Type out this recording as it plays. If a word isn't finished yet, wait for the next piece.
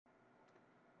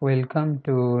Welcome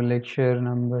to lecture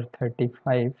number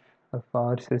 35 of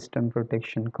our system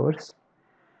protection course.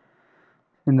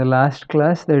 In the last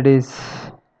class, that is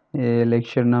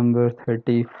lecture number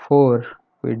 34,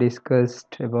 we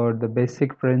discussed about the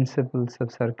basic principles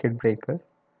of circuit breaker,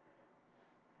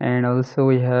 and also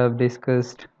we have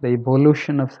discussed the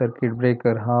evolution of circuit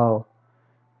breaker, how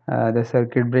the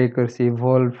circuit breakers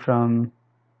evolved from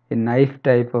a knife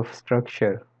type of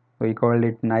structure, we call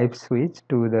it knife switch,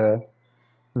 to the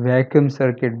vacuum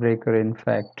circuit breaker in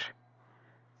fact.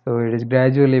 So it is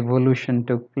gradual evolution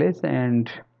took place, and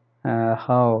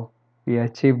how we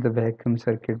achieved the vacuum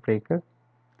circuit breaker.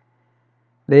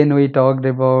 Then we talked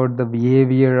about the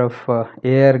behavior of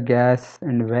air, gas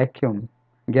and vacuum.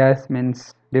 Gas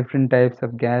means different types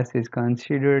of gas is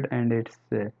considered, and its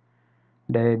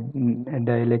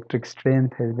dielectric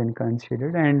strength has been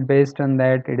considered, and based on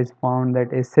that it is found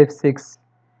that SF6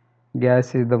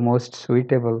 gas is the most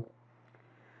suitable.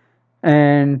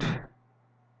 And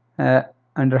uh,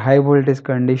 under high voltage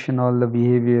condition, all the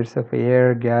behaviors of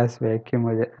air, gas, vacuum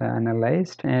was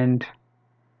analyzed, and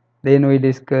then we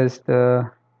discussed the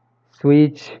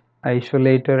switch,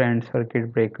 isolator and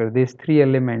circuit breaker. These three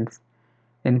elements,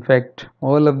 in fact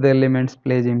all of the elements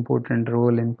plays important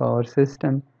role in power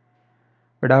system,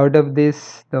 but out of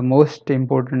this the most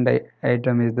important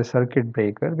item is the circuit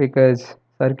breaker, because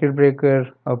circuit breaker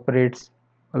operates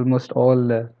almost all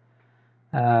the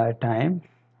time,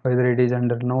 whether it is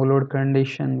under no load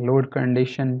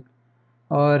condition,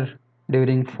 or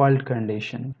during fault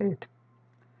condition, right?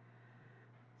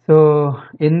 So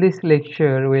in this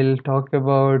lecture we'll talk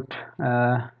about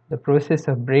the process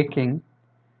of breaking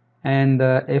and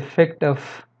the effect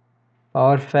of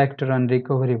power factor on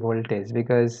recovery voltage,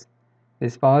 because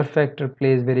this power factor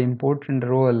plays very important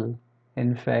role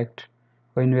in fact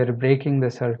when we are breaking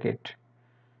the circuit.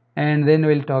 And then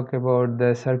we'll talk about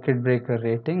the circuit breaker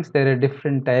ratings. There are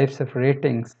different types of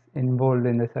ratings involved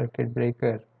in the circuit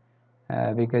breaker,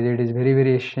 because it is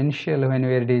very essential when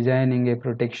we are designing a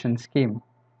protection scheme.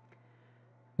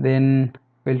 Then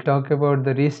we'll talk about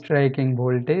the restriking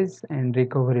voltage and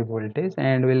recovery voltage,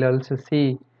 and we'll also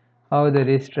see how the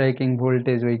restriking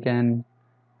voltage we can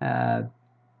uh,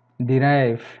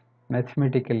 derive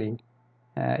mathematically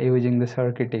using the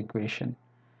circuit equation.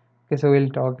 Okay, so we'll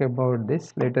talk about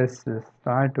this. Let us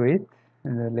start with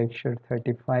the lecture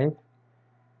 35.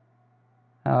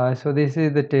 So this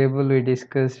is the table we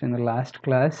discussed in the last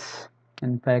class.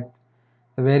 In fact,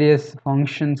 the various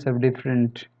functions of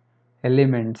different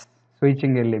elements,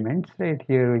 switching elements, right?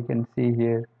 Here we can see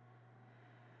here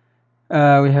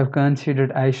we have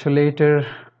considered isolator,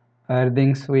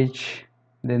 earthing switch,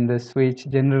 then the switch,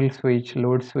 general switch,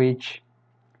 load switch,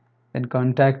 then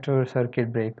contactor,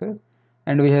 circuit breaker.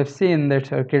 And we have seen that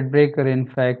circuit breaker in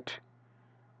fact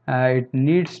it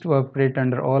needs to operate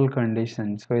under all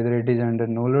conditions, whether it is under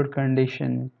no load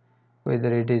condition,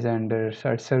 whether it is under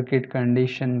short circuit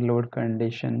condition, load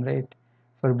condition, right?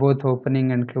 For both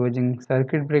opening and closing,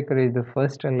 circuit breaker is the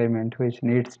first element which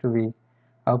needs to be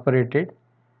operated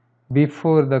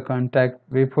before the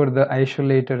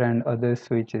isolator and other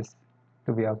switches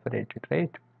to be operated,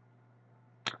 right?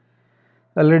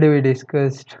 Already we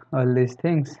discussed all these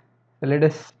things. So let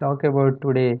us talk about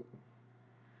today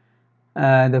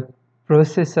the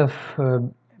process of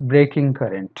breaking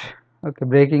current. Okay,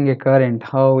 breaking a current,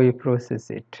 how we process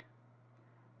it.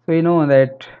 So we know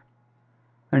that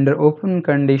under open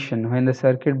condition, when the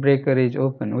circuit breaker is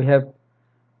open, we have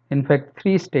in fact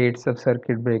three states of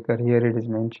circuit breaker. Here it is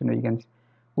mentioned. We can,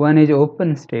 one is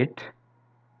open state,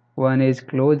 one is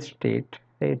closed state,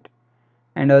 right?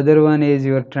 And other one is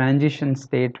your transition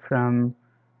state from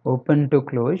open to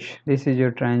close. This is your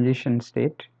transition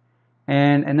state,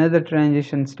 and another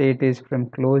transition state is from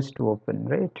closed to open,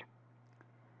 right?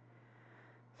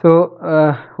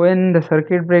 So when the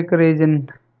circuit breaker is in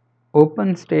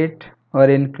open state or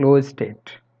in closed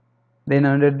state, then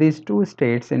under these two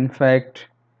states in fact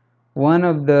one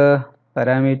of the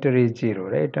parameter is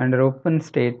 0, right? Under open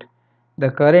state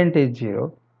the current is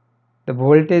 0, the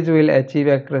voltage will achieve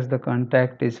across the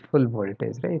contact is full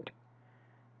voltage, right?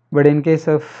 But in case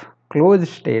of closed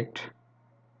state,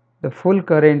 the full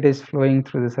current is flowing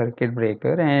through the circuit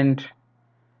breaker and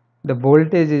the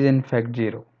voltage is in fact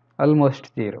 0,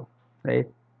 almost 0, right?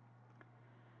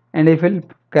 And if we'll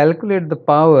calculate the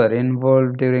power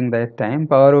involved during that time,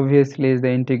 power obviously is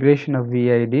the integration of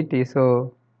Vi dt.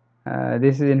 So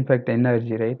this is in fact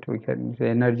energy, right? We can say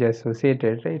energy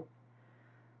associated, right?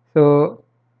 So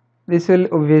this will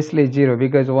obviously 0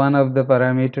 because one of the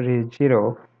parameter is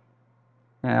 0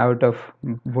 out of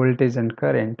voltage and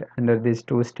current under these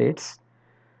two states.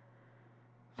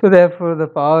 So therefore the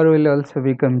power will also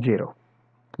become 0.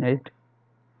 right?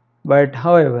 But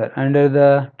however, under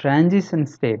the transition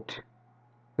state,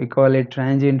 we call it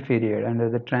transient period. Under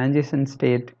the transition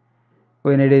state,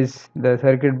 when it is the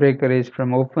circuit breaker is from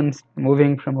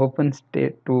moving from open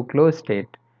state to closed state,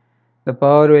 the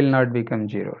power will not become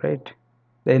zero, right?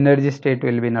 The energy state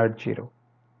will be not zero.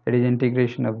 That is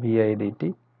integration of vi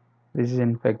dt. This is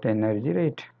in fact energy,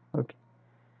 right? Okay.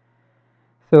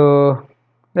 So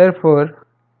therefore,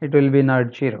 it will be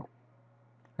not zero,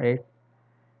 right?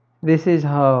 This is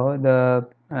how the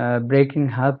breaking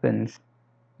happens.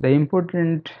 The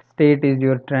important state is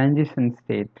your transition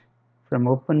state from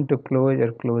open to close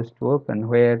or close to open,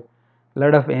 where a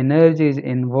lot of energy is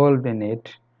involved in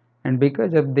it, and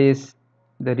because of this,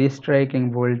 the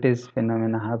restriking voltage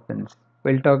phenomena happens.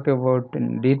 We'll talk about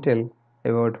in detail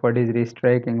about what is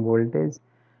restriking voltage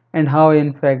and how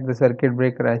in fact the circuit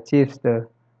breaker achieves the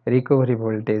recovery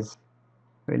voltage.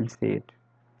 We'll see it.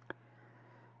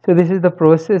 So this is the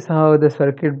process how the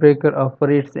circuit breaker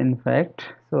operates in fact.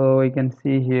 So we can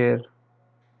see here,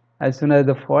 as soon as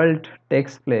the fault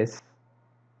takes place,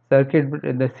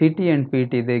 the CT and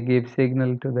PT, they give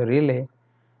signal to the relay,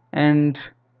 and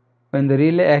when the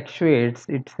relay actuates,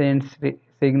 it sends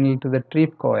signal to the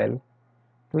trip coil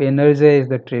to energize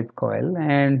the trip coil,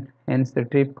 and hence the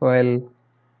trip coil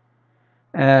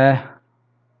uh,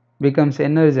 becomes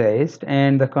energized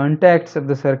and the contacts of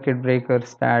the circuit breaker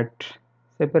start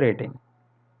separating.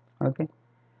 Okay.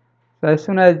 So as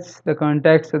soon as the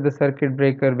contacts of the circuit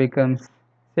breaker becomes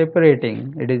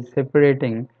separating, it is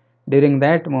separating during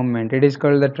that moment, it is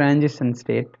called the transition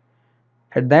state.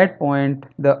 At that point,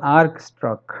 the arc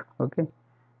struck. Okay.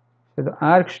 So the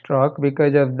arc struck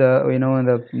because of the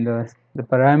the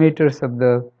parameters of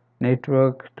the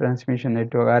network, transmission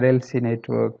network, RLC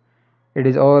network. It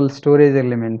is all storage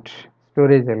elements,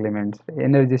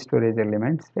 energy storage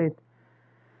elements, right?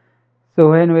 So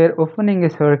when we are opening a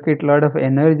circuit, a lot of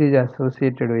energy is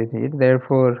associated with it.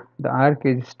 Therefore, the arc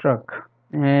is struck,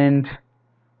 and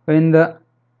when the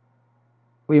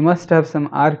we must have some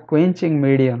arc quenching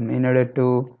medium in order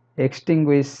to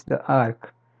extinguish the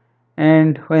arc.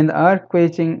 And when the arc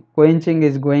quenching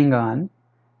is going on,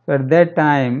 so at that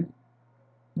time,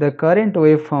 the current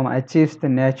waveform achieves the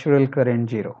natural current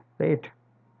zero, right?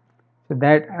 So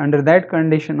that under that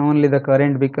condition only the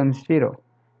current becomes zero,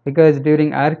 because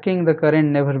during arcing the current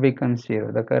never becomes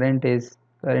zero. The current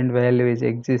value is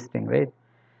existing, right?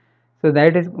 So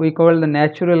that is we call the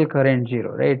natural current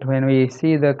zero, right? When we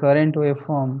see the current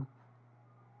waveform,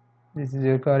 this is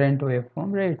your current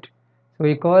waveform, right? So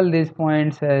we call these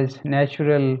points as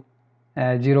natural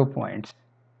 0 points,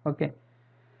 okay,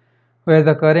 where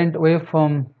the current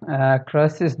waveform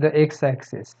crosses the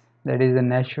x-axis, that is the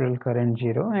natural current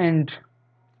zero, and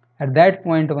at that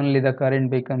point only the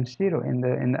current becomes zero in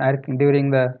the arcing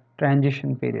during the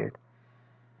transition period.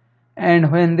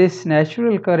 And when this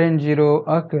natural current zero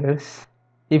occurs,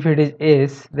 if it is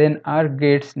S, then arc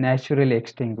gets naturally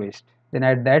extinguished. Then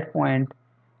at that point,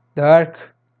 the arc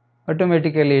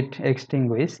automatically it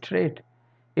extinguished, right?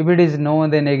 If it is no,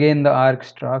 then again the arc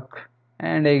struck,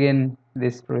 and again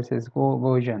this process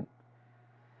goes on.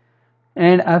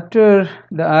 And after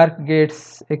the arc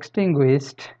gets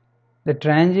extinguished, the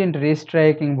transient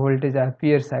restriking voltage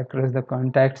appears across the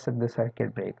contacts of the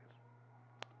circuit breaker.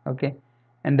 Okay,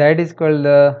 and that is called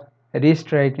the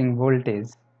restriking voltage.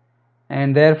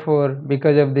 And therefore,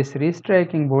 because of this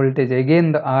restriking voltage,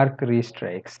 again the arc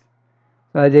restrikes.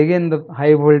 So as again the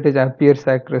high voltage appears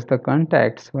across the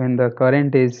contacts when the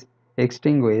current is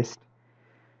extinguished.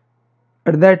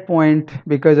 At that point,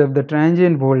 because of the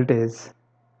transient voltage,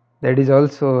 that is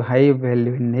also high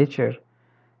value in nature,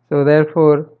 so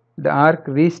therefore the arc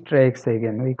restrikes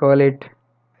again. We call it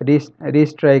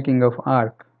restriking of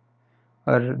arc,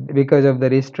 or because of the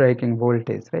restriking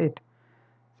voltage, right?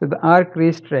 So the arc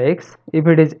restrikes. If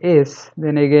it is S,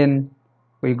 then again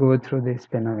we go through this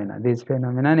phenomena,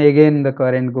 and again the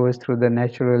current goes through the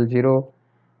natural zero.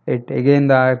 It again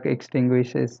the arc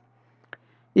extinguishes.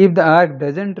 If the arc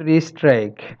doesn't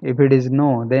restrike, if it is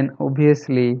no, then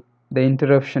obviously the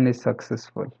interruption is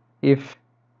successful. If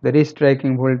the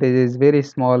restriking voltage is very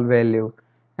small value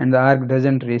and the arc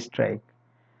doesn't restrike,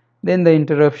 then the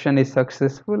interruption is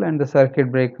successful and the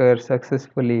circuit breaker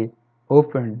successfully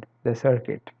opened the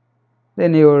circuit.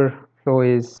 Then your flow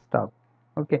is stopped.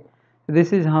 Okay,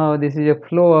 this is a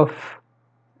flow of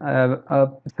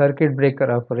a circuit breaker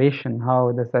operation,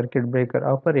 how the circuit breaker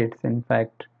operates in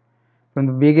fact from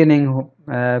the beginning,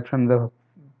 from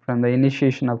the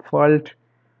initiation of fault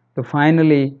to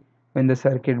finally when the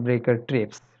circuit breaker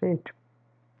trips, right?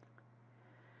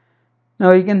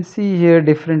 Now you can see here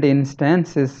different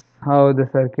instances how the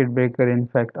circuit breaker in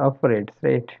fact operates,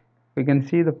 right? we can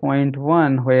see the point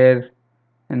 1 where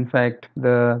in fact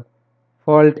the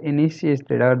fault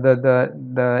initiated, or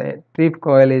the trip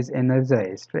coil is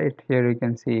energized, right? Here we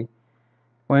can see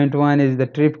point 1 is the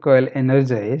trip coil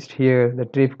energized. Here the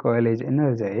trip coil is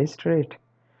energized, right?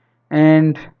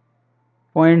 And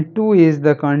point 2 is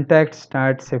the contact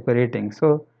starts separating.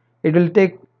 So it will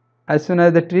take, as soon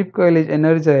as the trip coil is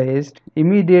energized,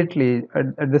 immediately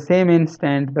at the same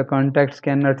instant the contacts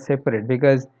cannot separate,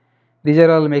 because these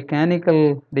are all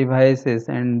mechanical devices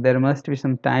and there must be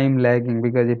some time lagging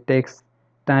because it takes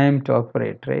time to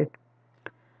operate, right?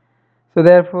 So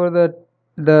therefore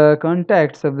the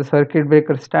contacts of the circuit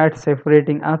breaker start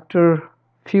separating after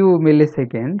few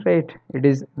milliseconds, right? It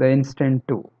is the instant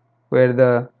 2 where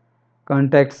the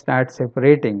contacts start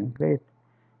separating, right?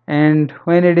 And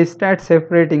when it is start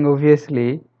separating,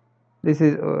 obviously this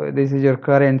is your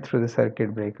current through the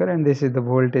circuit breaker and this is the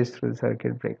voltage through the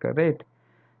circuit breaker, right?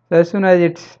 So as soon as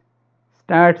it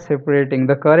starts separating,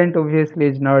 the current obviously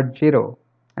is not zero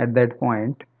at that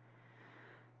point.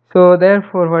 So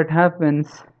therefore what happens,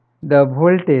 the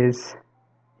voltage,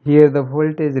 here the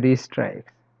voltage restrikes.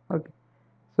 Okay.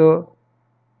 So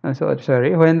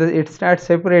sorry, when it starts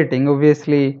separating,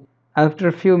 obviously after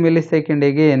a few milliseconds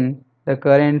again the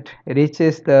current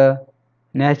reaches the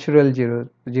natural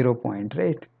zero point,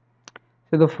 right?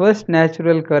 So the first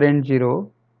natural current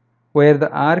zero where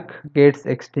the arc gets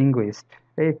extinguished,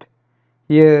 right?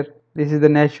 Here this is the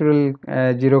natural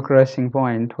zero crossing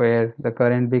point where the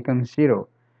current becomes zero,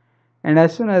 and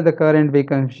as soon as the current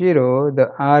becomes zero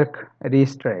the arc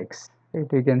restrikes, right?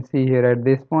 You can see here at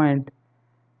this point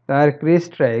the arc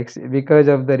restrikes because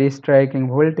of the restriking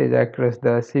voltage across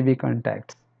the CB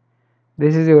contacts.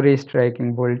 This is your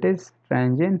restriking voltage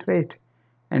transient, right?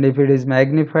 And if it is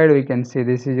magnified, we can see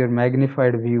this is your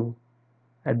magnified view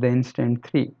at the instant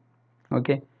 3.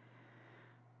 Okay,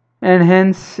 and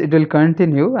hence it will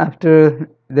continue after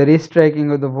the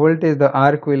restriking of the voltage, the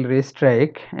arc will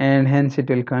restrike and hence it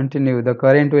will continue. The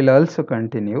current will also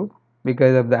continue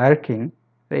because of the arcing,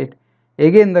 right?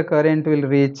 Again the current will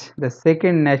reach the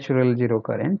second natural zero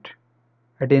current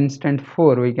at instant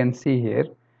 4. We can see here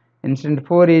instant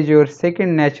 4 is your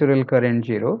second natural current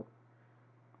zero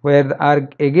where the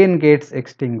arc again gets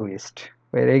extinguished,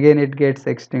 where again it gets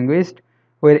extinguished,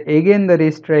 where again the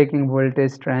restriking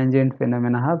voltage transient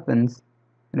phenomena happens.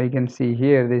 And you can see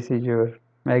here this is your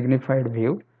magnified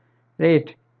view,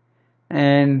 right?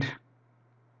 And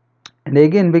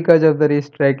again because of the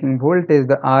restriking voltage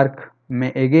the arc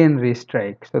may again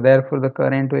restrike, so therefore the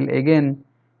current will again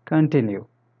continue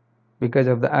because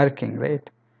of the arcing, right?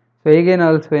 So again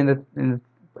also in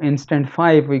instant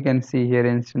 5 we can see here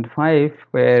instant 5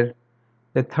 where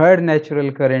the third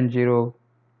natural current zero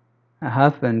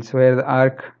happens, where the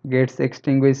arc gets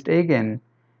extinguished again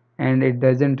and it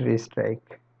doesn't restrike.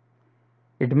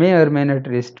 It may or may not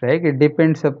restrike, it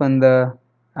depends upon the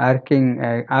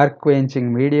arc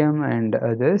quenching medium and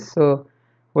others. So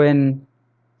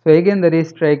again the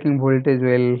restriking voltage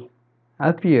will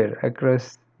appear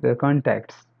across the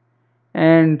contacts,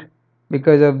 and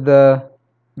because of the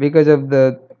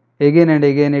again and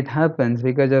again it happens,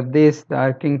 because of this the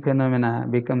arcing phenomena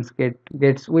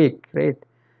gets weak, right?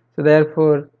 So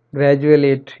therefore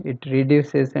gradually it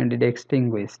reduces and it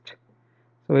extinguished.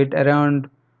 So it around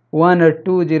 1 or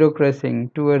 2 zero crossing,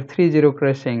 2 or 3 zero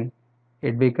crossing,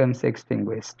 it becomes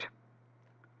extinguished.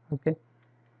 Okay,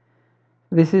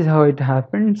 this is how it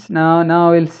happens.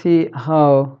 Now we'll see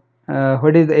how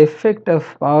what is the effect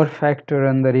of power factor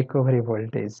on the recovery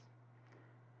voltage.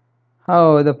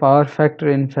 How the power factor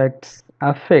in fact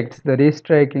affects the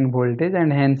restriking voltage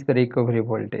and hence the recovery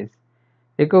voltage.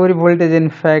 Recovery voltage in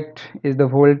fact is the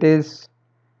voltage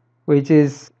which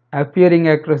is appearing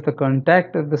across the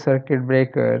contact of the circuit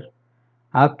breaker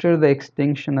after the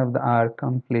extinction of the arc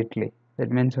completely. That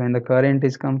means when the current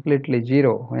is completely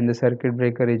zero, when the circuit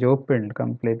breaker is opened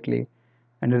completely,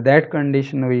 under that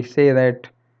condition we say that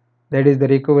is the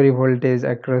recovery voltage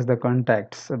across the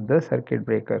contacts of the circuit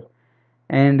breaker.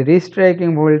 And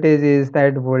restriking voltage is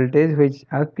that voltage which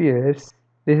appears,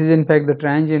 this is in fact the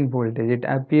transient voltage, it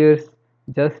appears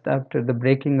just after the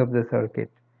breaking of the circuit.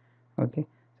 Okay,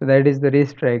 so that is the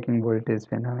restriking voltage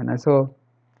phenomena. So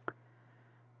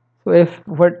if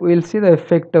what we'll see the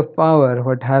effect of power,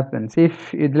 what happens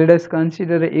if let us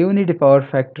consider a unity power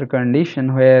factor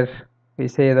condition where we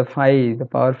say the phi, the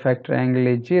power factor angle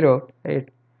is 0, right?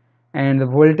 And the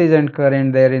voltage and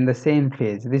current they are in the same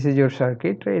phase. This is your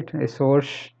circuit, right? A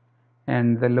source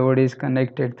and the load is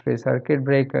connected through a circuit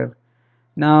breaker.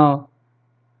 Now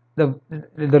the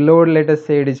load, let us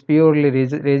say it is purely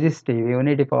resistive,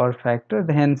 unity power factor,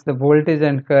 hence the voltage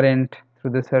and current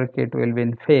through the circuit will be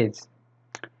in phase.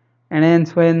 and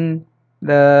hence when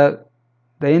the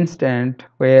instant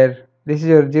where this is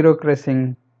your zero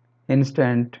crossing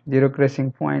instant, zero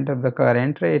crossing point of the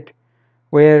current, right,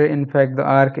 where in fact the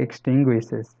arc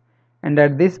extinguishes, and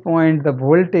at this point the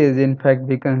voltage in fact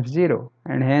becomes zero,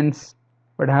 and hence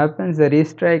what happens, the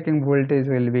restriking voltage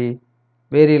will be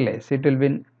very less, it will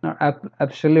be not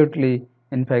absolutely,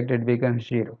 in fact it becomes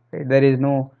zero, right? There is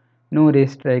no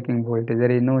restriking voltage,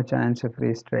 there is no chance of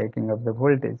restriking of the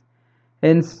voltage.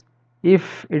 Hence,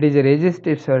 if it is a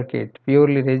resistive circuit,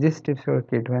 purely resistive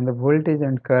circuit, when the voltage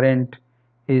and current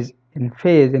is in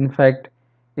phase, in fact,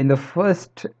 in the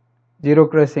first zero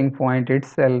crossing point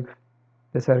itself,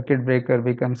 the circuit breaker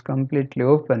becomes completely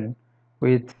open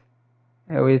with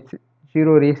with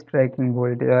zero restriking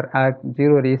voltage or arc,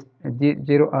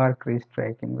 zero arc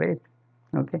restriking, right?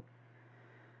 Okay.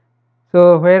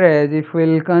 So whereas if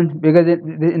we'll because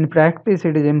in practice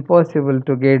it is impossible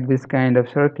to get this kind of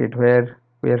circuit where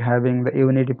we are having the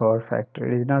unity power factor.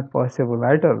 It is not possible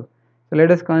at all. So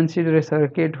let us consider a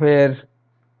circuit where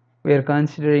we are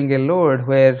considering a load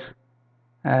where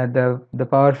the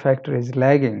power factor is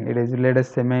lagging. It is, let us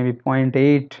say, maybe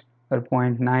 0.8 or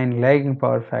 0.9 lagging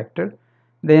power factor.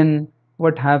 Then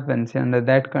what happens under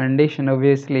that condition?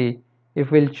 Obviously,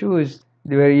 if we'll choose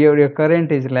where your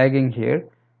current is lagging here,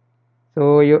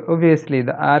 so obviously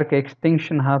the arc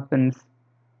extinction happens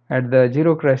at the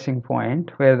zero crossing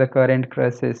point where the current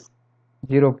crosses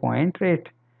 0 point, right?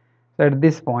 So at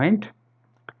this point,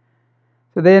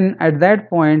 so then at that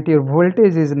point your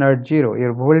voltage is not zero.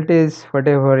 Your voltage,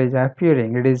 whatever is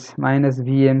appearing, it is minus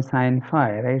Vm sine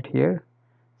phi right here.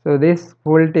 So this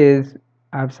voltage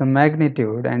have some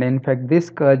magnitude, and in fact this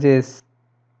creates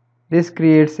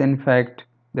in fact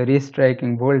the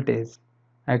restriking voltage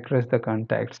across the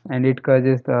contacts, and it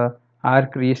causes the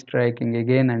arc restriking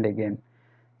again and again.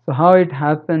 So how it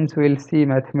happens we'll see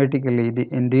mathematically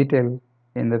in detail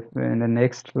in the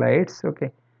next slides.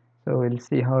 Okay, so we'll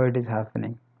see how it is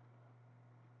happening.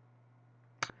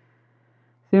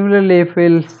 Similarly, if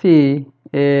we'll see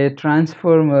a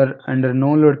transformer under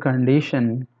no load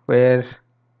condition, where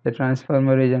the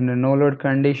transformer is under no load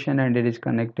condition and it is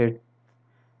connected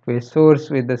to a source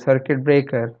with the circuit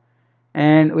breaker,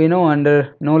 and we know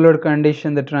under no load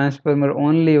condition the transformer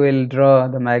only will draw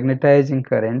the magnetizing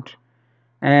current,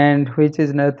 and which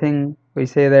is nothing, we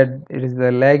say that it is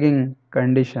the lagging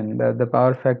condition, the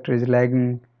power factor is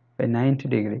lagging by 90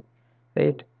 degree,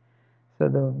 right? So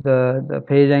the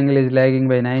phase angle is lagging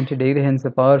by 90 degree, hence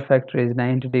the power factor is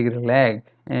 90 degree lag,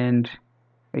 and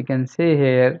we can say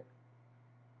here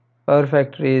power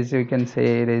factor is, we can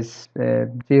say it is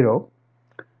 0,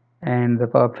 and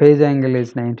the phase angle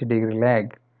is 90 degree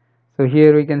lag. So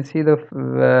here we can see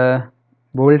the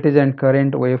voltage and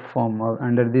current waveform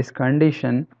under this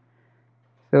condition.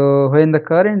 So when the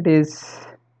current is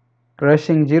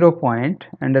rushing 0 point,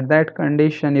 and at that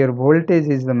condition your voltage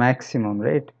is the maximum,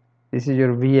 right? This is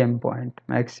your Vm point,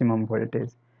 maximum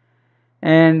voltage.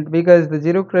 And because the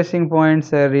zero crossing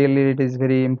points are really, it is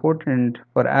very important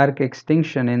for arc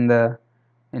extinction in the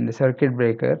circuit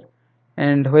breaker,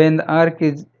 and when the arc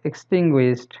is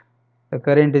extinguished, the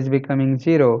current is becoming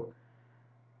 0.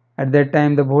 At that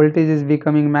time the voltage is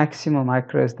becoming maximum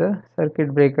across the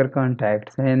circuit breaker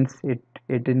contacts, hence it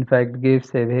in fact gives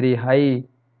a very high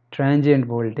transient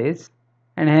voltage,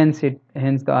 and hence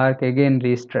the arc again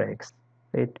restrikes,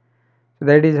 right? So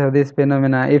that is how this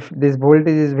phenomena, if this voltage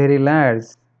is very large,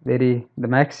 the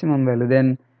maximum value,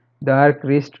 then the arc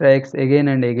restrikes again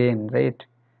and again, right?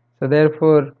 So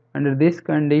therefore under this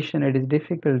condition it is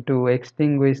difficult to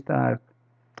extinguish the arc.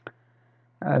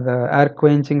 The arc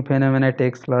quenching phenomena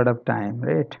takes a lot of time,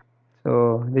 right?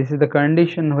 So this is the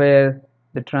condition where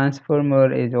the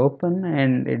transformer is open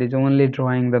and it is only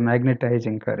drawing the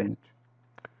magnetizing current.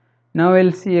 Now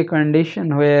we'll see a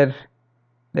condition where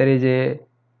there is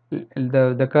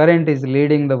the current is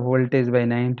leading the voltage by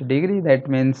 90 degree. That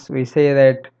means we say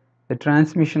that the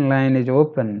transmission line is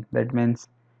open. That means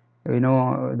we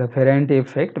know the Ferranti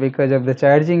effect, because of the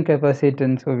charging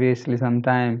capacitance, obviously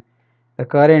sometime the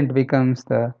current becomes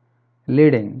the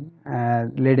leading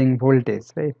voltage,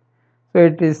 right? So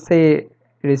it is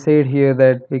said here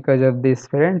that because of this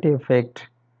Ferranti effect,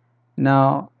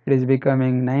 now it is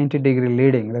becoming 90 degree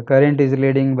leading, the current is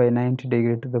leading by 90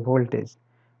 degree to the voltage.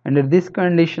 Under this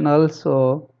condition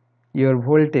also your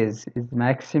voltage is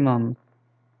maximum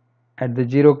at the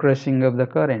zero crossing of the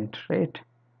current, right?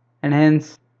 And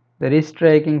hence the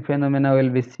restriking phenomena will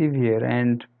be severe,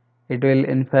 and it will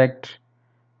in fact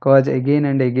cause again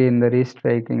and again the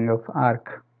restriking of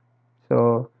arc.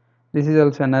 So this is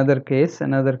also another case,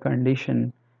 another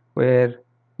condition where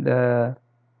the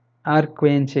arc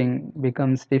quenching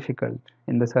becomes difficult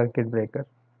in the circuit breaker.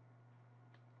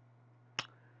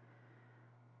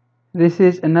 This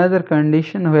is another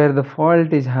condition where the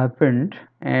fault is happened,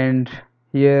 and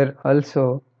here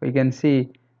also we can see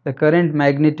the current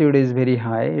magnitude is very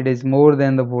high. It is more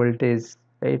than the voltage,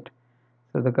 right?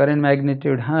 So the current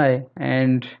magnitude high,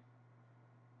 and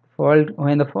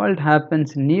when the fault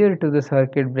happens near to the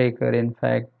circuit breaker, in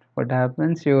fact what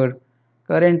happens, your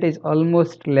current is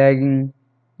almost lagging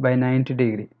by 90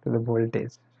 degree to the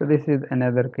voltage. So this is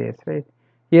another case, right?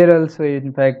 Here also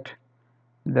in fact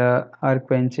the arc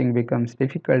quenching becomes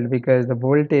difficult because the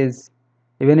voltage,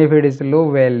 even if it is low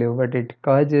value, but it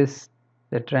causes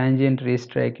the transient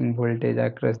restriking voltage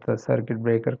across the circuit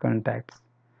breaker contacts.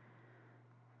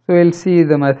 So we'll see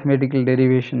the mathematical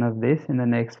derivation of this in the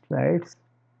next slides.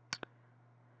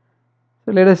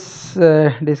 So let us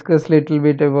discuss a little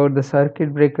bit about the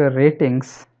circuit breaker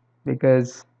ratings,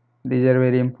 because these are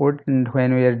very important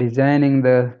when we are designing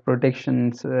the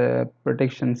protection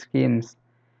schemes.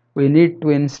 We need to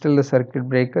install the circuit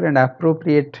breaker, and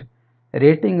appropriate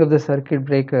rating of the circuit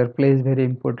breaker plays very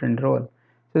important role.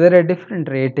 So there are different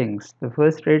ratings. The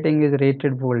first rating is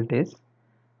rated voltage.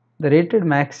 The rated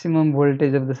maximum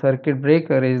voltage of the circuit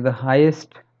breaker is the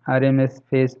highest RMS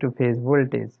phase-to-phase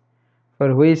voltage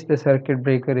for which the circuit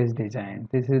breaker is designed.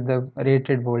 This is the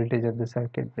rated voltage of the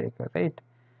circuit breaker, right?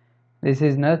 This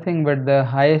is nothing but the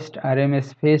highest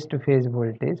RMS phase-to-phase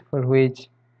voltage for which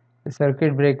the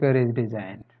circuit breaker is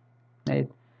designed, right?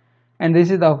 And this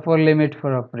is the upper limit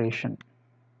for operation.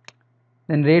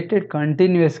 Then rated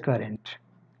continuous current.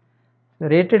 The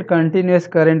rated continuous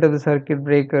current of the circuit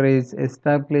breaker is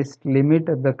established limit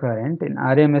of the current in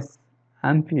RMS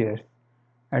amperes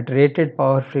at rated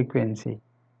power frequency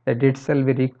that it shall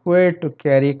be required to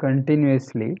carry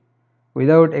continuously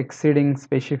without exceeding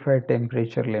specified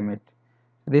temperature limit.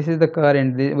 This is the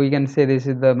current, we can say this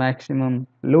is the maximum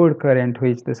load current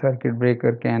which the circuit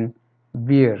breaker can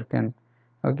bear.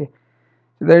 Okay,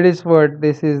 so that is what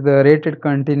this is, the rated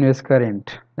continuous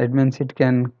current. That means it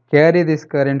can carry this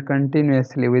current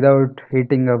continuously without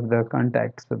heating up the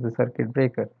contacts of the circuit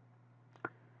breaker.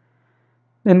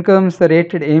 Then comes the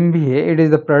rated MVA. It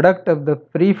is the product of the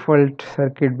pre-fault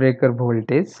circuit breaker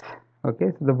voltage.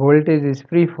 Okay, so the voltage is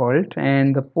pre-fault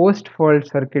and the post-fault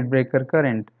circuit breaker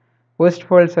current.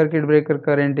 Post-fault circuit breaker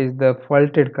current is the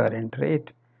faulted current, right?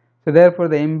 So therefore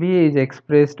the MVA is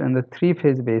expressed on the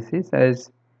three-phase basis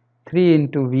as 3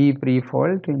 into V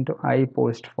pre-fault into I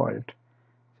post-fault.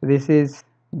 So this is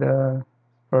the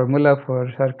formula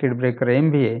for circuit breaker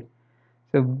MVA.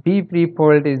 So B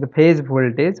pre-fault is the phase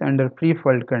voltage under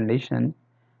pre-fault condition,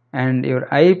 and your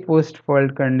I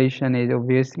post-fault condition is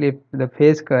obviously the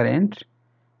phase current,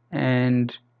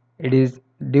 and it is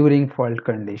during fault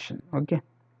condition. Okay.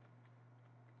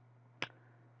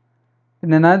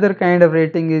 And another kind of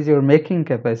rating is your making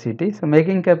capacity. So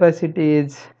making capacity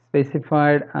is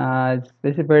specified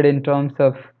in terms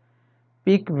of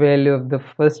peak value of the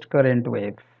first current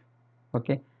wave.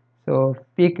 Okay. So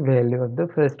peak value of the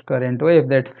first current wave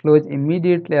that flows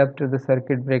immediately after the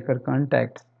circuit breaker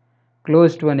contacts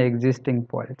close to an existing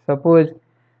fault. Suppose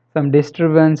some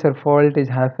disturbance or fault is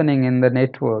happening in the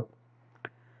network.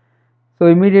 So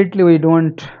immediately we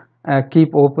don't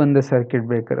keep open the circuit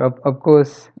breaker. Of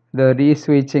course, the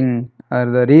re-switching or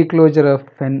the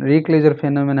reclosure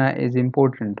phenomena is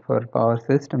important for power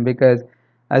system, because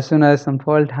as soon as some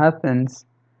fault happens,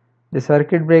 the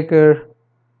circuit breaker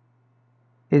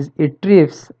it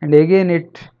trips and again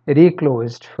it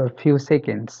reclosed for few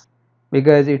seconds,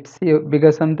 because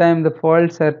sometimes the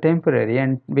faults are temporary,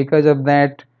 and because of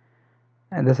that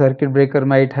the circuit breaker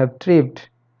might have tripped,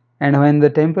 and when the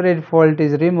temporary fault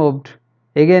is removed,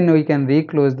 again we can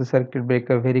reclose the circuit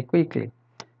breaker very quickly.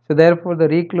 So therefore the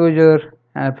reclosure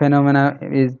phenomena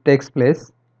takes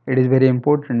place. It is very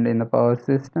important in the power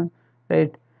system,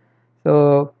 right?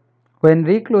 So when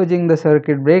reclosing the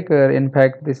circuit breaker, in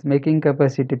fact this making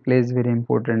capacity plays very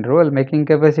important role. Making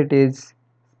capacity is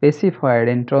specified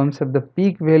in terms of the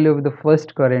peak value of the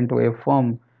first current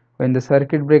waveform when the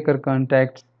circuit breaker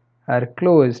contacts are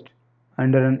closed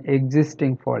under an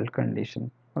existing fault condition.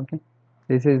 Okay,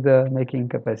 this is the making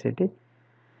capacity.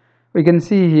 We can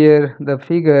see here the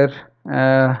figure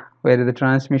where the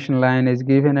transmission line is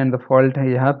given and the fault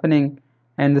is happening,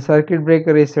 and the circuit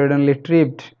breaker is suddenly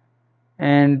tripped,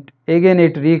 and again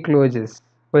it recloses.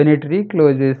 When it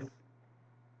recloses,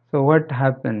 so what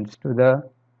happens to the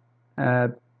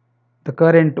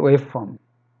current waveform?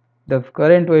 The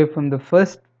current waveform, the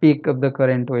first peak of the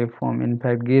current waveform, in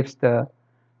fact gives the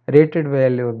rated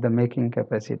value of the making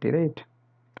capacity, right?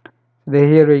 So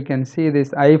here we can see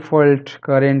this I fault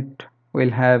current will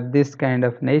have this kind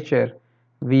of nature.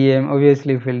 Vm,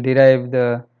 obviously if we'll derive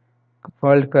the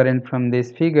fault current from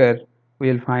this figure,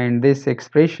 we'll find this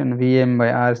expression Vm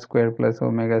by r square plus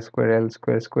omega square L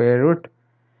square square root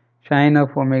sine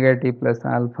of omega t plus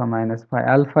alpha minus phi.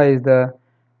 Alpha is the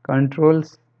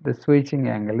controls the switching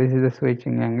angle. This is the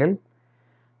switching angle,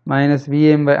 minus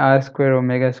Vm by r square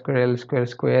omega square L square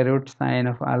square root sine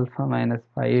of alpha minus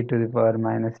phi e to the power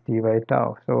minus t by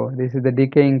tau. So this is the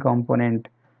decaying component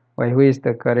by which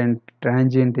the current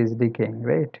transient is decaying,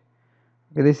 right?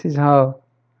 This is how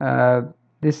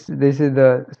this is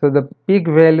the, so the peak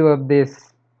value of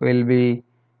this will be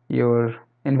your,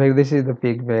 in fact this is the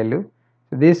peak value.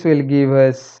 So this will give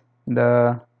us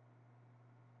the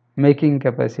making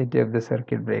capacity of the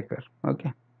circuit breaker.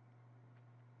 Okay.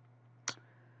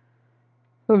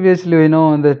 Obviously we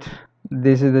know that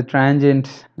this is the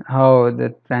transient, how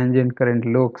the transient current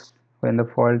looks when the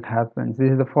fault happens.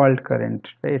 This is the fault current,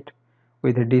 right,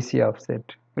 with a DC offset.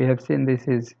 We have seen this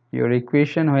is your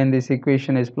equation. When this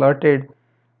equation is plotted,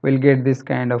 we'll get this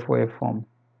kind of waveform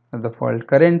of the fault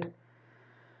current.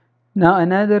 Now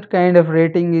another kind of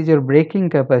rating is your breaking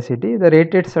capacity. The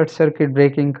rated short circuit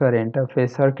breaking current of a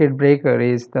circuit breaker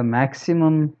is the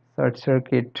maximum short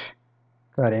circuit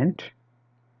current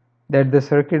that the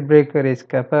circuit breaker is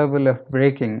capable of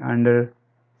breaking under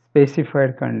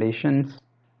specified conditions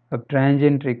of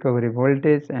transient recovery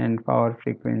voltage and power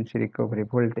frequency recovery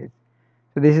voltage.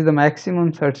 So this is the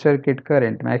maximum short circuit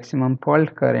current, maximum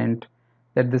fault current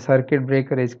that the circuit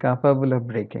breaker is capable of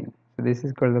breaking. So this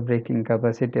is called the breaking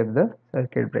capacity of the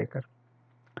circuit breaker.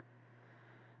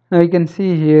 Now you can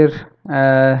see here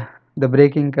the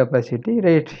breaking capacity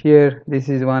right here. This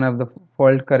is one of the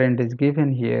fault current is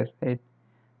given here, right?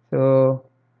 So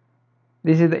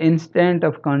this is the instant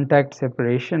of contact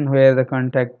separation, where the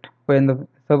contact, when the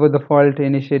suppose the fault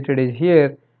initiated is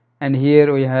here, and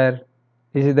here we have,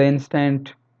 this is the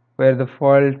instant where the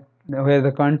fault, where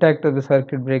the contact of the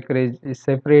circuit breaker is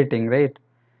separating, right?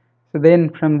 So then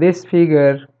from this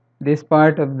figure, this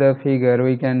part of the figure,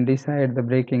 we can decide the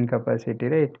breaking capacity,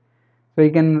 right? So we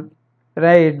can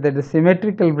write that the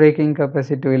symmetrical breaking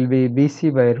capacity will be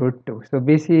Bc by root 2. So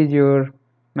Bc is your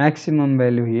maximum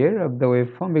value here of the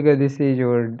waveform, because this is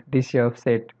your DC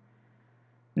offset.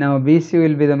 Now Bc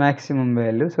will be the maximum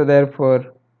value, so therefore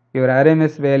your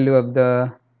RMS value of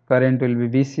the current will be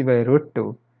Bc by root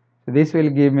 2. So this will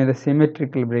give me the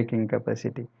symmetrical breaking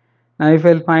capacity. Now if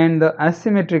I'll find the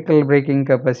asymmetrical breaking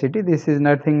capacity, this is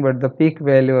nothing but the peak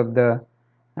value of the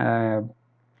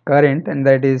current, and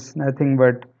that is nothing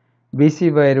but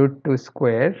Bc by root 2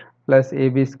 square plus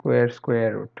AB square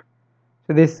square root.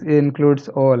 So this includes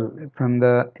all from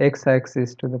the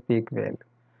x-axis to the peak value.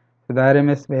 So the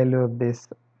RMS value of this,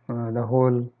 the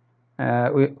whole,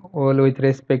 all with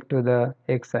respect to the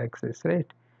x-axis, right?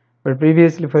 But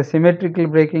previously for symmetrical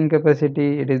breaking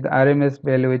capacity, it is the RMS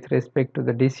value with respect to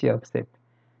the DC offset,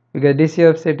 because DC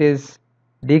offset is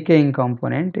decaying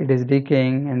component. It is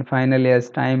decaying, and finally as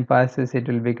time passes it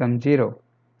will become zero,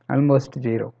 almost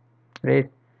zero, right?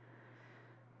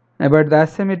 But the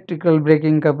asymmetrical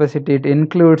breaking capacity, it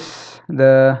includes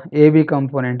the AB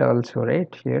component also,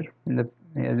 right, here in the,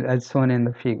 as shown in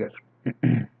the figure.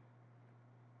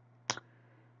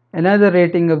 Another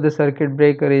rating of the circuit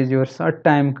breaker is your short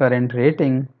time current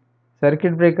rating.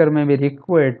 Circuit breaker may be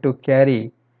required to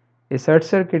carry a short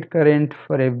circuit current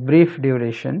for a brief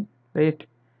duration, right,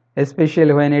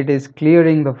 especially when it is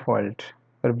clearing the fault.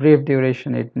 For brief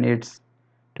duration it needs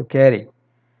to carry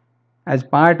as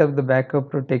part of the backup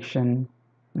protection.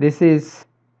 This is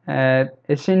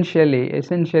essentially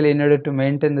in order to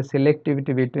maintain the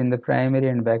selectivity between the primary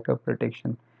and backup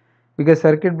protection, because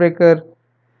circuit breaker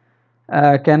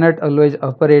cannot always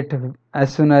operate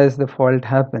as soon as the fault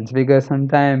happens, because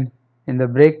sometime in the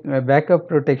backup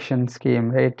protection scheme,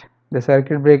 right, the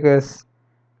circuit breakers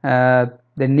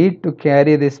they need to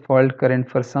carry this fault current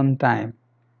for some time.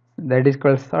 That is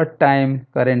called short time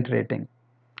current rating.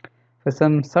 For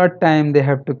some short time they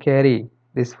have to carry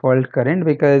this fault current,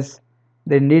 because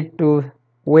they need to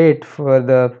wait for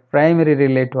the primary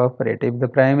relay to operate. If the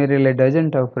primary relay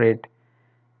doesn't operate,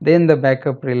 then the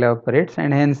backup relay operates,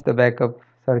 and hence the backup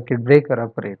circuit breaker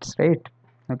operates, right?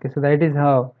 Okay, so that is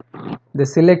how the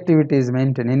selectivity is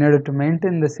maintained. In order to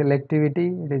maintain the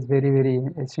selectivity, it is very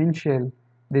essential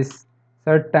this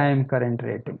short time current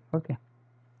rating. Okay,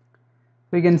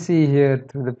 we can see here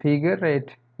through the figure, right,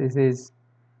 this is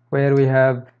where we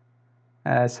have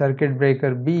circuit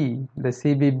breaker B. The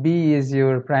CBB is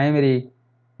your primary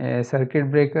circuit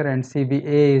breaker, and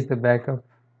CBA is the backup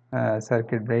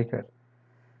circuit breaker.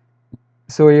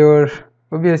 So your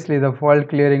Obviously the fault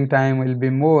clearing time will be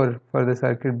more for the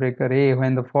circuit breaker A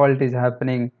when the fault is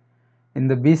happening in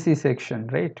the BC section,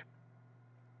 right?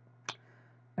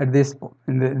 At this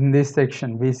in this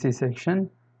section, BC section.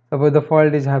 Suppose the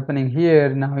fault is happening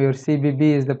here. Now your CBB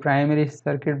is the primary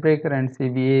circuit breaker and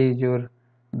CBA is your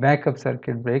backup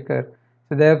circuit breaker.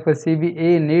 So therefore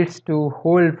CBA needs to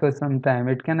hold for some time.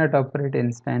 It cannot operate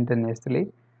instantaneously.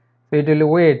 So it will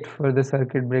wait for the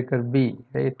circuit breaker B,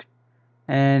 right?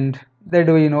 And that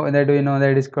we know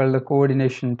that is called the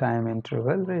coordination time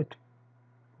interval, right?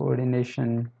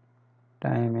 Coordination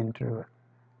time interval.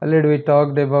 Already we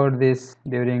talked about this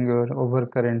during your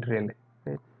overcurrent relay,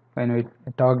 right? When we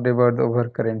talked about the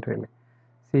overcurrent relay,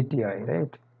 CTI,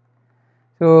 right?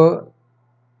 So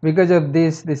because of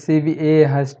this, the CBA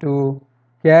has to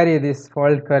carry this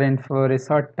fault current for a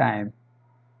short time,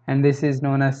 and this is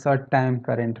known as short time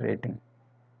current rating.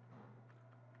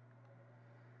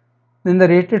 Then the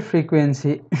rated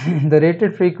frequency, the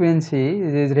rated frequency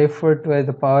is referred to as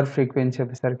the power frequency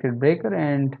of a circuit breaker,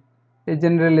 and is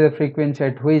generally the frequency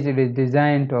at which it is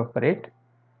designed to operate.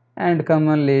 And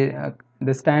commonly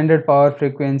the standard power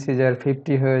frequencies are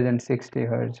 50 Hz and 60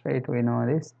 Hz, right? We know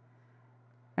this.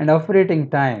 And operating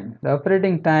time, the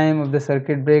operating time of the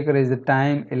circuit breaker is the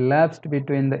time elapsed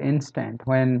between the instant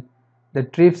when the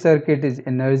trip circuit is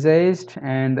energized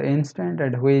and the instant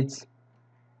at which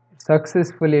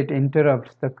successfully it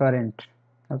interrupts the current,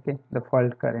 okay, the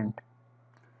fault current.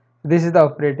 This is the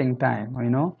operating time,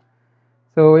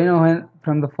 so when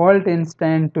from the fault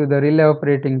instant to the relay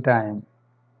operating time,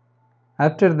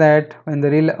 after that when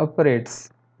the relay operates,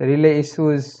 the relay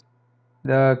issues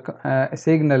the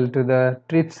signal to the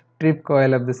trip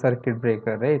coil of the circuit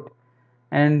breaker, right?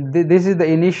 And this is the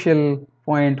initial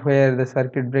point where the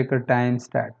circuit breaker time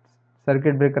starts,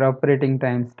 circuit breaker operating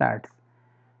time starts,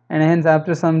 and hence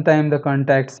after some time the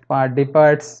contact part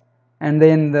departs, and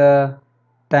then the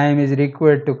time is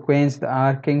required to quench the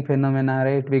arcing phenomena,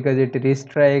 right? Because it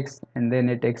restrikes and then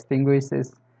it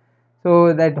extinguishes.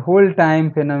 So that whole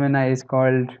time phenomena is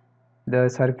called the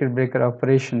circuit breaker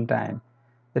operation time,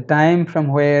 the time from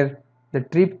where the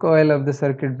trip coil of the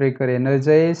circuit breaker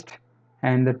energized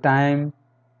and the time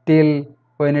till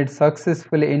when it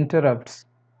successfully interrupts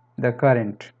the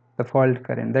current, the fault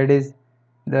current. That is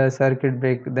the circuit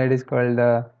break, that is called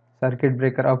the circuit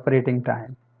breaker operating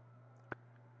time.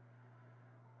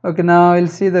 Okay, now we'll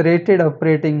see the rated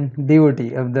operating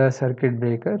duty of the circuit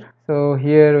breaker. So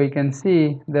here we can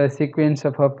see the sequence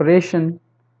of operation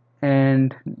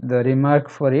and the remark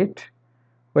for it.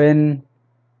 When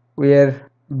we are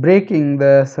breaking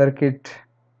the circuit,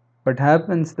 what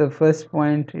happens, the first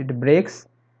point it breaks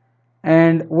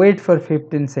and wait for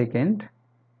 15 seconds,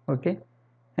 okay,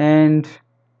 and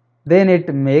then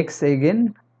it makes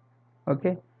again,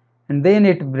 okay, and then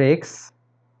it breaks.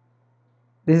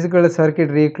 This is called a circuit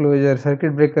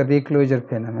breaker reclosure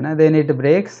phenomena. Then it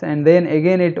breaks and then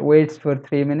again it waits for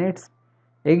 3 minutes,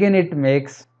 again it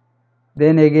makes,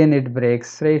 then again it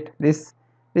breaks, right? This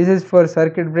is for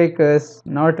circuit breakers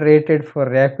not rated for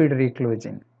rapid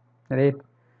reclosing, right?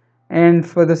 And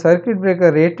for the circuit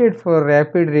breaker rated for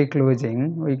rapid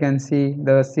reclosing, we can see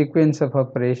the sequence of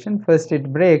operation. First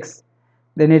it breaks,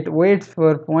 then it waits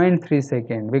for 0.3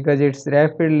 seconds because it's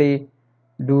rapidly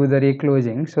do the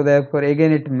reclosing. So therefore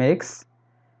again it makes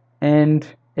and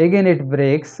again it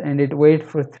breaks and it waits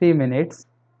for 3 minutes,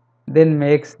 then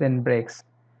makes, then breaks.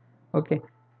 Okay,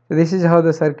 so this is how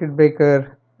the circuit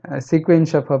breaker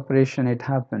sequence of operation it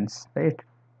happens, right?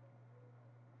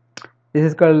 This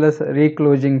is called the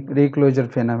reclosure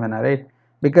phenomena, right?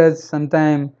 Because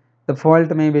sometimes the fault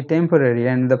may be temporary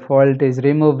and the fault is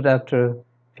removed after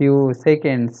few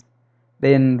seconds,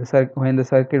 then when the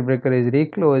circuit breaker is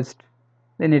reclosed,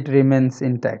 then it remains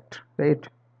intact, right?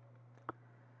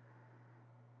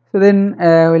 So then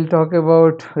we'll talk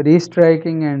about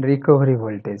restriking and recovery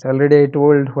voltage. Already I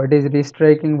told what is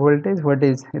restriking voltage, what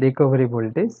is recovery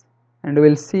voltage, and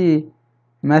we'll see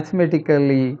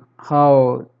mathematically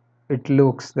how it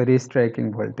looks, the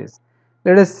restriking voltage.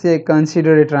 Let us say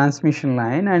consider a transmission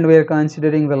line and we are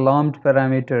considering the lumped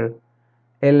parameter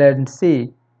L and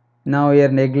C. Now we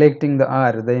are neglecting the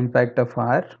R, the impact of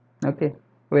R. Okay,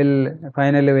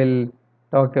 finally we'll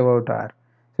talk about R.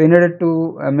 So in order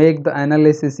to make the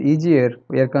analysis easier,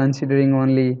 we are considering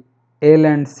only L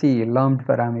and C lumped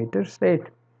parameters, right?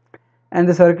 And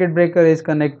the circuit breaker is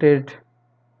connected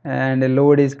and a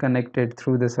load is connected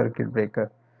through the circuit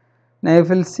breaker. Now if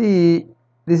you'll see,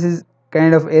 this is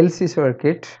kind of LC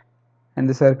circuit and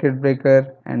the circuit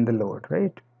breaker and the load,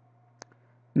 right?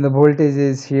 And the voltage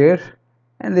is here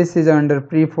and this is under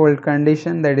pre-fault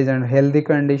condition, that is under healthy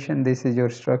condition. This is your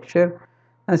structure,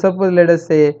 and suppose let us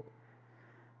say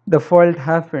the fault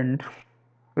happened,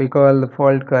 we call the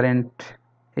fault current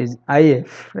is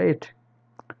IF, right?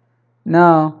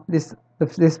 Now this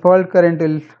fault current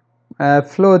will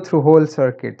flow through whole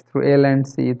circuit, through L and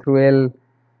C, through L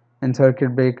and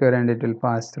circuit breaker, and it will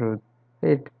pass through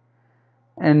it.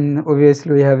 And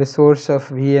obviously we have a source of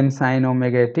Vm sine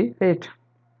omega t, right?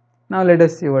 Now let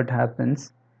us see what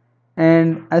happens.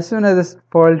 And as soon as this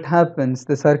fault happens,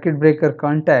 the circuit breaker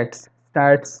contacts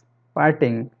starts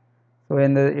parting. So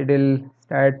when it will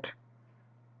start,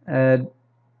 the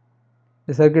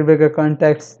circuit breaker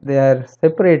contacts, they are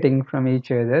separating from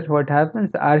each other. What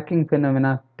happens? The arcing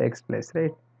phenomena takes place,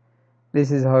 right?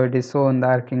 This is how it is shown. The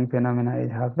arcing phenomena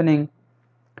is happening,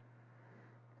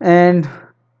 and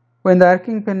when the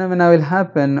arcing phenomena will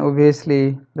happen,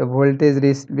 obviously the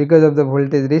voltage because of the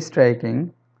voltage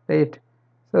restriking, right?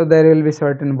 So there will be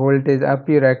certain voltage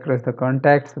appear across the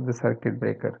contacts of the circuit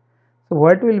breaker. So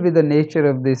what will be the nature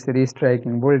of this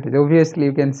restriking voltage? Obviously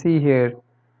you can see here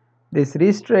this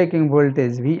restriking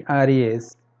voltage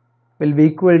VRES will be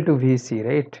equal to Vc,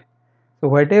 right? So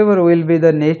whatever will be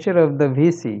the nature of the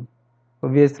Vc,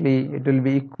 obviously it will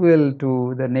be equal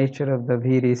to the nature of the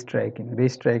V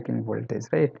restriking voltage,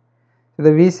 right? So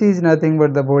the Vc is nothing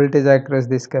but the voltage across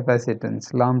this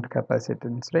capacitance, lumped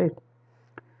capacitance, right?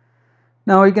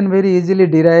 Now we can very easily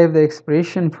derive the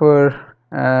expression for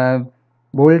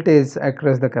voltage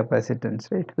across the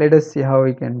capacitance, right? Let us see how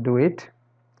we can do it.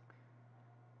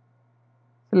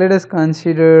 So let us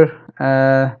consider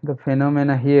the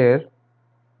phenomena here.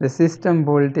 The system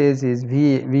voltage is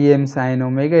Vm sine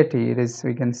omega t. It is,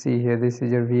 we can see here, this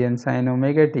is your Vm sine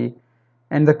omega t,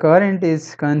 and the current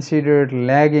is considered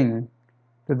lagging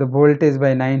to the voltage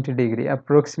by 90 degree,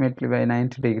 approximately by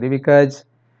 90 degree, because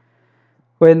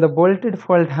when the voltage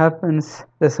fault happens,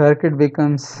 the circuit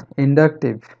becomes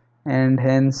inductive, and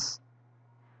hence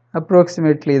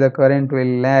approximately the current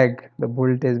will lag the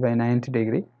voltage by 90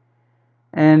 degree.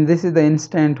 And this is the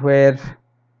instant where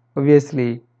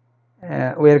obviously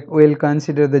we'll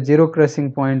consider the zero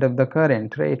crossing point of the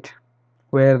current, right,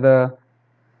 where the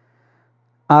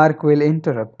arc will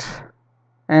interrupt.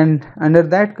 And under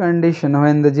that condition,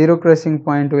 when the zero crossing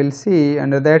point, will see,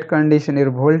 under that condition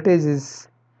your voltage is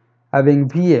having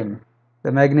Vm,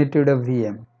 the magnitude of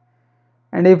Vm.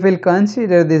 And if we'll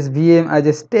consider this Vm as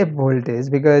a step voltage,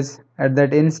 because at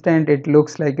that instant it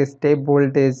looks like a step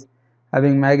voltage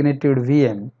having magnitude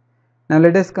Vm. Now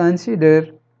let us consider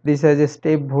this as a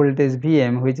step voltage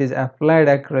Vm, which is applied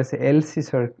across a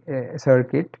LC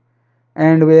circuit,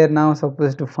 and we are now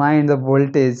supposed to find the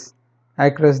voltage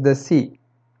across the C,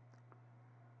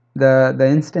 the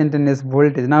instantaneous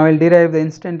voltage. Now I will derive the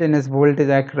instantaneous voltage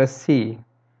across C.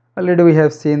 Already we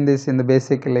have seen this in the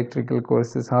basic electrical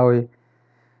courses, how a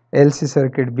LC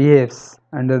circuit behaves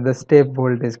under the step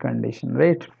voltage condition,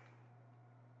 right?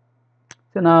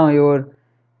 So now your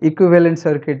equivalent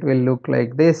circuit will look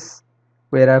like this.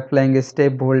 We are applying a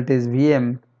step voltage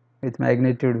Vm with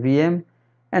magnitude Vm,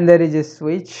 and there is a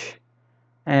switch,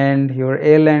 and your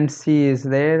L and C is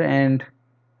there, and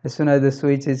as soon as the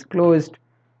switch is closed,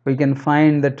 we can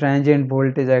find the transient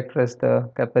voltage across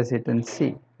the capacitance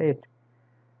C, right?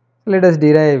 So let us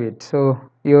derive it. So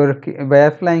by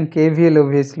applying KVL,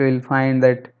 obviously we will find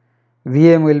that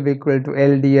Vm will be equal to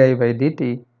L di by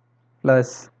dt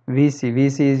plus Vc.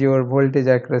 Vc is your voltage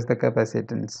across the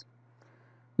capacitance.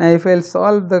 Now if I will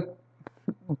solve the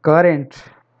current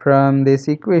from this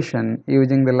equation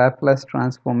using the Laplace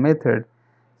transform method,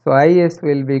 so Is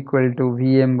will be equal to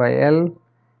Vm by L,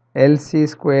 Lc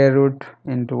square root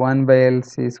into 1 by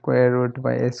Lc square root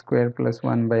by S square plus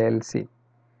 1 by Lc.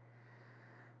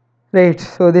 Right,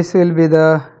 so this will be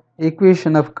the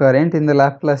equation of current in the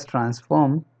Laplace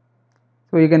transform.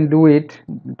 So you can do it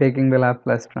taking the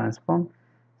Laplace transform.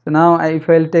 So now if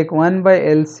I will take 1 by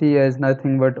Lc as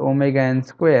nothing but omega n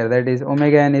square, that is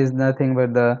omega n is nothing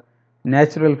but the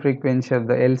natural frequency of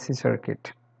the LC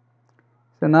circuit.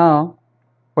 So now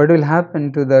what will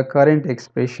happen to the current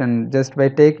expression? Just by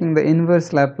taking the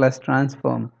inverse Laplace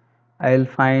transform, I will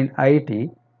find it.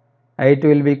 It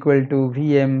will be equal to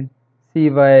Vm C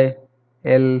by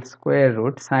L square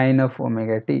root sine of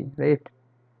omega t, right?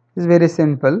 It's very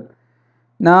simple.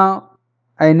 Now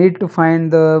I need to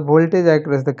find the voltage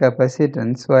across the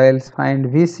capacitance, so I will find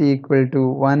Vc equal to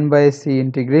 1 by C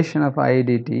integration of I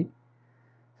dt.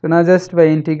 So now just by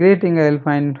integrating I will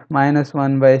find minus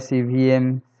 1 by C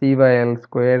Vm C by L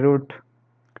square root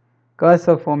cos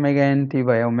of omega n t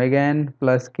by omega n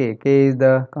plus k. K is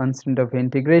the constant of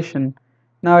integration.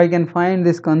 Now I can find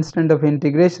this constant of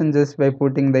integration just by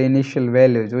putting the initial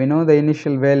values. We know the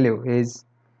initial value is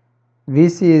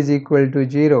Vc is equal to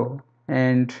 0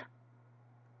 and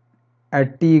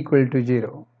at t equal to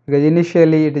 0. because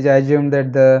initially it is assumed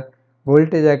that the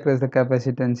voltage across the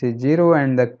capacitance is 0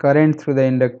 and the current through the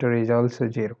inductor is also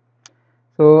 0.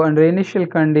 So under initial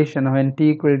condition, when t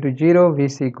equal to 0,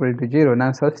 Vc equal to 0.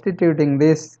 Now substituting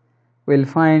this, we'll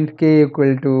find k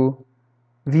equal to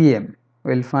Vm.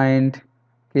 We'll find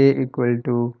k equal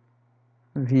to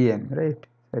Vm, right?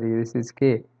 Sorry, this is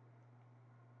k.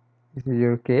 This is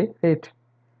your k, right?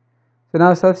 So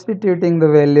now substituting the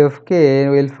value of k,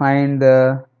 we'll find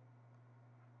the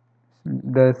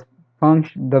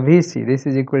function, the Vc. This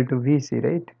is equal to Vc,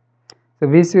 right? So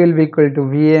Vc will be equal to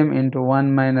Vm into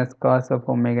 1 minus cos of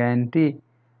omega nt,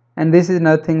 and this is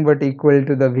nothing but equal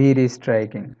to the V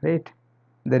restriking, right?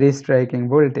 The restriking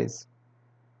voltage.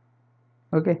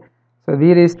 Okay, so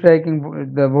V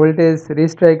restriking, the voltage,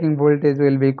 restriking voltage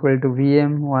will be equal to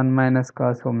Vm 1 minus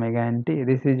cos omega nt.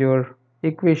 This is your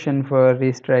equation for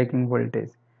restriking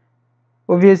voltage.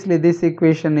 Obviously this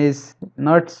equation is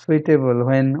not suitable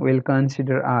when we'll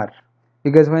consider R,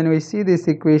 because when we see this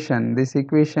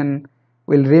equation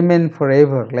will remain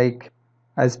forever, like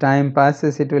as time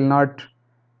passes it will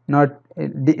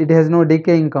it has no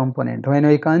decaying component. When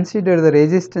we consider the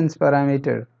resistance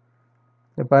parameter,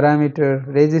 the parameter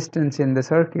resistance in the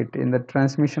circuit, in the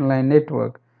transmission line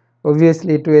network,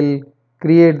 obviously it will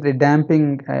create the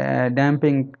damping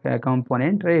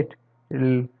component, right? It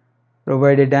will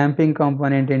provide a damping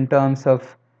component in terms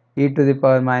of e to the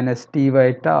power minus t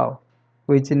by tau,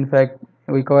 which in fact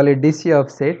we call it DC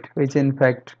offset, which in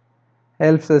fact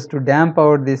helps us to damp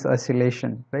out this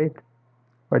oscillation, right?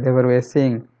 Whatever we are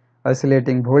seeing,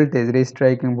 oscillating voltage,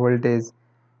 restriking voltage,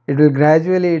 it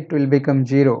will become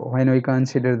zero when we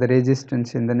consider the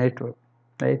resistance in the network,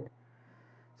 right?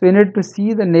 So in order to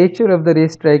see the nature of the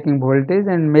restriking voltage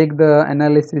and make the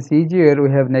analysis easier, we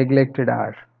have neglected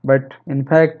R. But in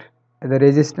fact, the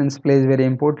resistance plays very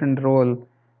important role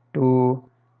to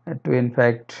in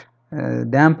fact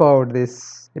damp out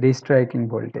this restriking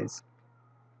voltage.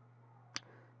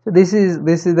 So this is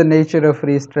the nature of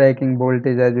restriking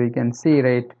voltage, as we can see,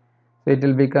 right? So it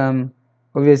will become,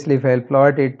 obviously if I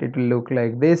plot it, it will look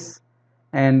like this,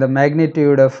 and the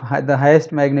magnitude of the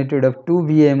highest magnitude of 2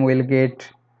 Vm will get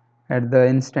at the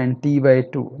instant t by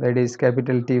 2, that is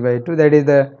capital T by 2, that is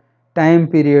the time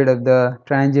period of the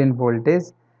transient voltage.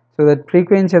 So the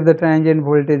frequency of the transient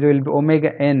voltage will be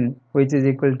omega n, which is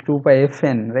equal to 2 pi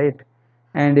fn, right?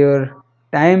 And your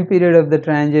time period of the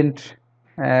transient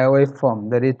waveform,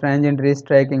 the transient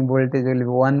restriking voltage will be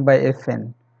 1 by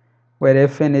fn, where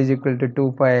fn is equal to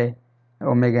 2 pi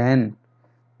omega n,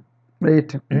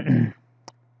 right?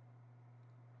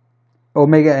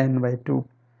 Omega n by 2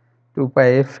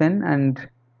 pi fn, and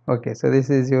okay, so this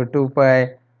is your 2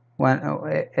 pi 1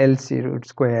 LC root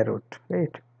square root,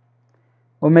 right?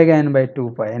 Omega n by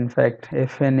 2 pi, in fact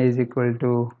fn is equal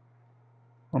to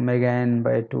omega n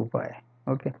by 2 pi,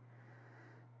 okay.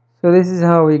 So this is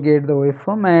how we get the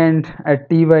waveform, and at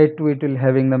t by 2 it will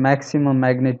having the maximum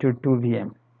magnitude 2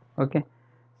 Vm, okay.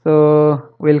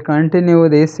 So we'll continue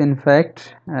this, in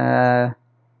fact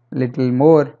little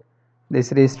more,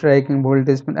 this restriking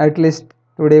voltage. At least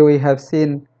today we have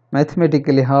seen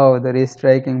mathematically how the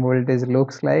restriking voltage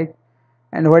looks like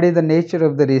and what is the nature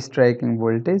of the restriking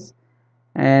voltage.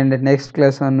 And next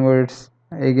class onwards,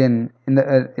 again in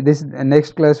the this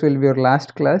next class will be your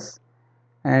last class,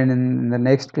 and in the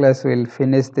next class we'll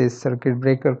finish this circuit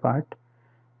breaker part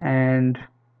and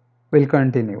we'll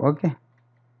continue, okay.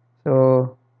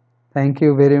 So thank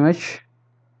you very much.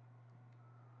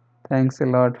 Thanks a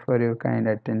lot for your kind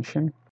attention.